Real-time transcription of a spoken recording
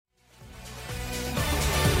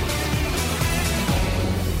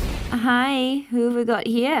hi. Who have we got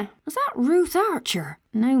here? Is that Ruth Archer?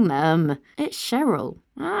 No, Mum. It's Cheryl.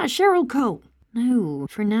 Cheryl Cole. No,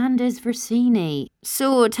 Fernandez Versini.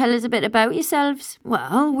 So, tell us a bit about yourselves.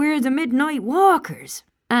 Well, we're the Midnight Walkers.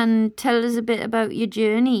 And tell us a bit about your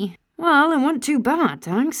journey. Well, it wasn't too bad,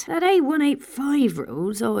 thanks. That A185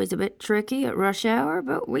 road's always a bit tricky at rush hour,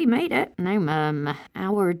 but we made it. No, Mum.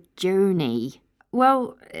 Our journey.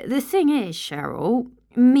 Well, the thing is, Cheryl,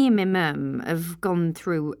 me and my mum have gone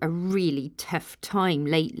through a really tough time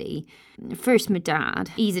lately. First, my dad.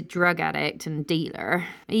 He's a drug addict and dealer.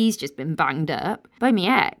 He's just been banged up. By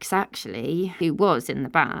my ex, actually, who was in the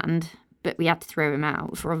band. But we had to throw him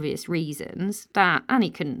out for obvious reasons. That, and he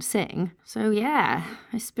couldn't sing. So yeah,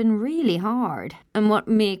 it's been really hard. And what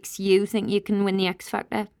makes you think you can win the X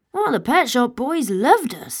Factor? Well, the Pet Shop Boys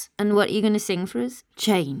loved us. And what are you going to sing for us?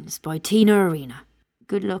 Chains by Tina Arena.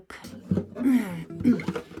 Good luck.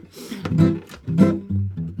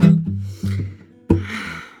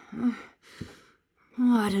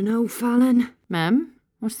 I don't know, Fallon. Mum,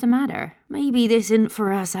 what's the matter? Maybe this isn't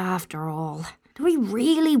for us after all. Do we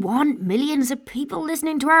really want millions of people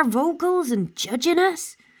listening to our vocals and judging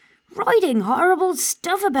us? Writing horrible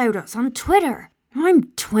stuff about us on Twitter?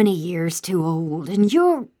 I'm 20 years too old, and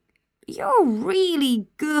you're really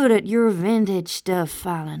good at your vintage stuff,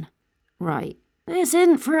 Fallon. Right. This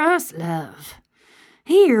isn't for us, love.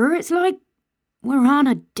 Here, it's like we're on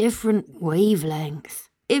a different wavelength.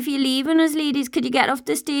 If you're leaving us, ladies, could you get off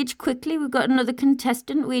the stage quickly? We've got another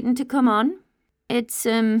contestant waiting to come on. It's,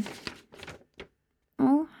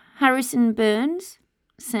 Harrison Burns.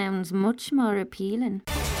 Sounds much more appealing.